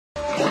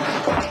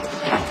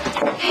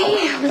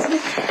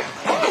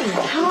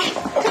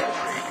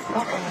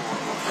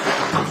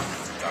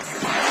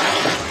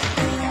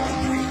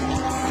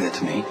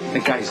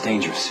is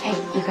dangerous. Hey,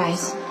 you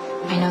guys.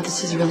 I know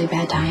this is a really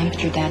bad time,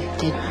 but your dad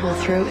did pull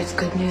through. It's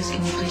good news.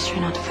 Can you please try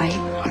not to fight?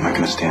 I'm not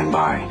going to stand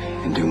by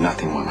and do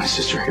nothing while my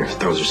sister here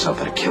throws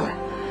herself at a killer.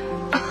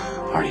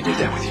 I already did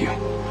that with you.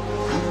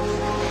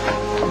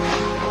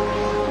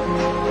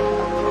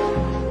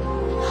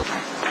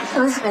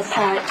 Elizabeth,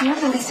 do you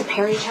have the Lisa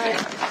Perry chart?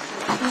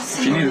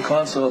 If you need a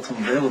consult, I'm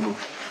available.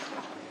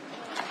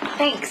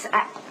 Thanks.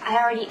 I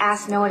already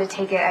asked Noah to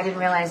take it. I didn't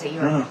realize that you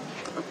were... No,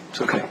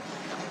 it's okay.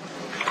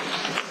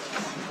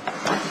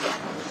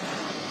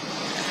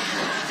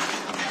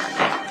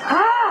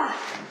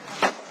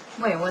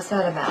 Wait, what's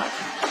that about?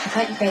 I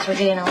thought you guys were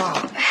getting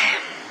along.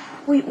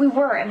 We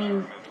were. I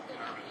mean,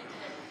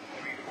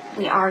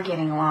 we are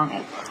getting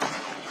along.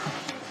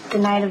 The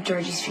night of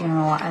Georgie's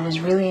funeral, I was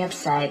really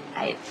upset.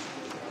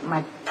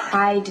 My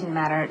pride didn't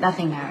matter.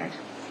 Nothing mattered.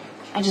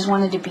 I just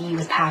wanted to be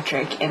with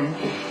Patrick and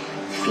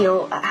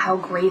feel how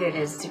great it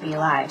is to be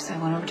alive. So I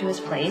went over to his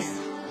place,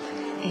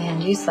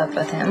 and you slept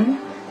with him.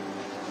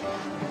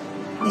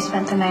 We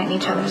spent the night in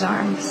each other's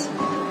arms.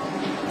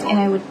 And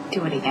I would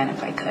do it again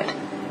if I could.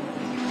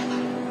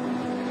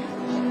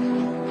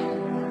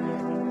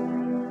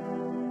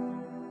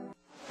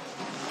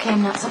 Okay,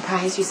 I'm not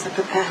surprised you slept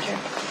with Patrick.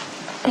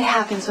 It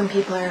happens when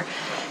people are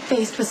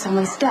faced with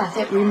someone's death.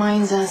 It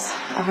reminds us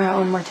of our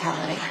own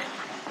mortality.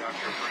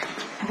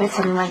 I bet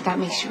something like that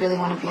makes you really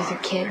want to be with your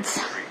kids.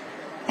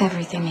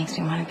 Everything makes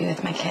me want to be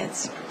with my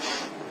kids.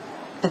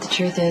 But the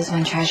truth is,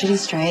 when tragedy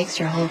strikes,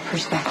 your whole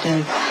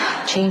perspective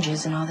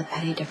changes and all the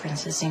petty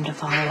differences seem to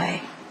fall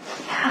away.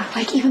 Yeah,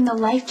 like even the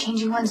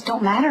life-changing ones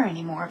don't matter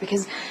anymore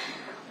because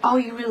all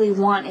you really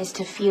want is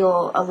to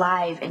feel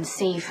alive and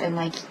safe and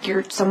like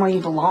you're somewhere you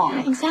belong.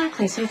 Yeah,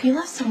 exactly. So if you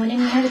love someone and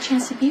you had a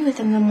chance to be with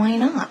them, then why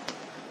not?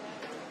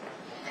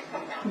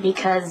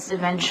 Because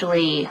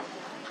eventually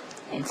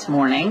it's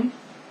morning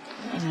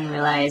and you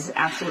realize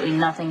absolutely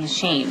nothing has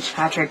changed.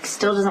 Patrick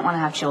still doesn't want to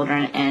have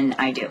children, and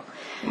I do.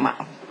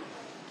 Well,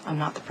 I'm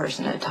not the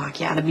person to talk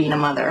you out of being a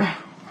mother.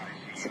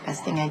 It's the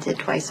best thing I did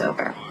twice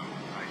over.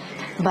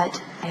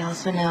 But I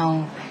also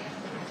know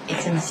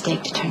it's a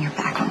mistake to turn your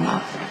back on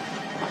love.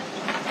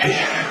 Hey,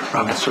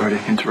 Robin, sorry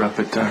to interrupt,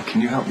 but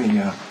can you help me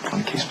on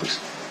the case, please?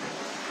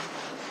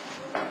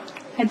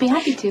 I'd be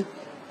happy to.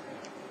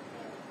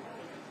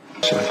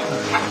 Sure.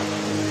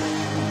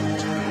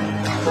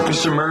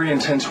 Mr. Murray in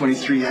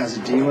 1023 has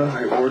edema.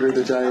 I ordered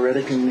the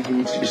diuretic, and he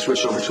needs to be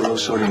switched over to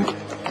low-sodium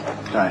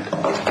diet.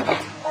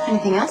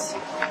 Anything else?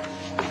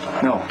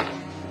 No.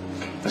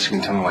 Unless you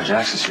can tell me why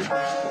Jax is here.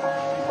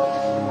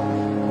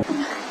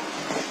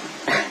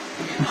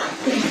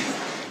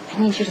 I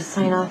need you to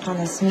sign off on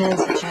this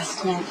meds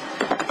adjustment.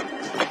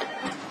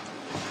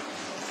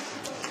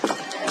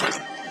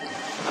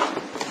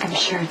 I'm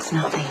sure it's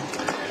nothing.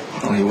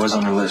 Well, he was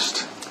on her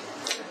list.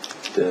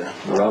 The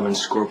Robin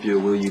Scorpio,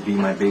 will you be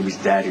my baby's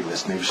daddy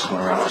list. Maybe she's going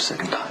around for a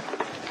second time.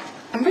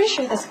 I'm pretty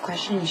sure that's a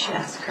question you should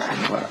ask her.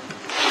 What?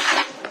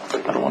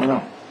 I don't want to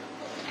know.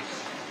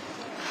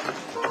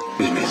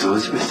 Excuse me, is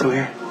Elizabeth still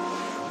here?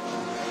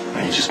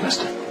 No, you just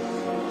missed it.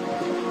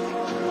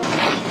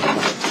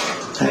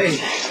 Hey,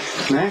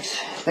 Max.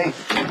 Hey.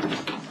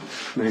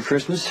 Merry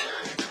Christmas.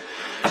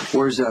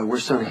 Where's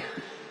Sonny?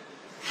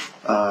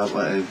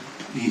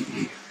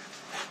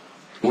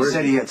 He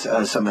said he had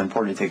something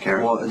important to take care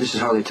of. Well, this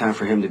is hardly time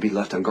for him to be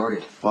left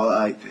unguarded.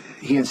 Well,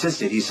 he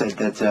insisted. He said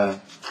that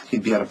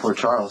he'd be out of Port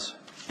Charles.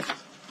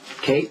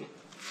 Kate?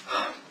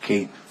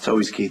 Kate. It's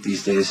always Kate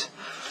these days.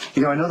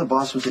 You know, I know the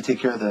boss wants to take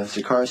care of the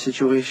Sakara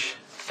situation.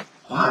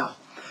 Wow.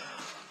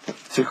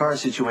 Sakara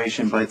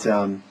situation, but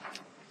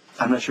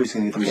I'm not sure he's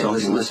going to get the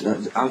results.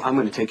 Listen. I'm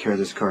going to take care of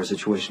this car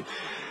situation.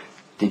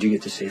 Did you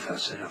get the safe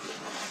house set up?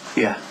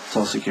 Yeah, it's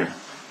all secure.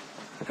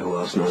 Okay, who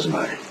else knows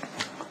about it?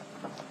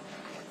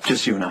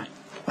 Just you and I.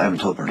 I haven't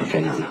told Bernie.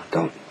 Okay, no.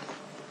 Don't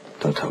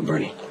tell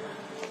Bernie.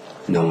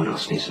 No one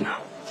else needs to know.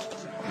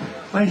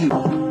 Why do you...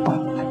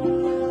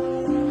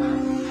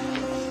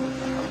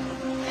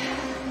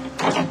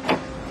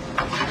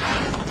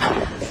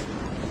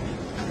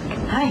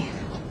 Hi.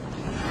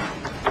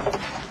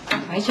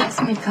 Why'd you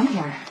ask me to come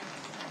here?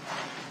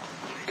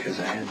 Because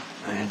I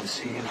had to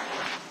see you.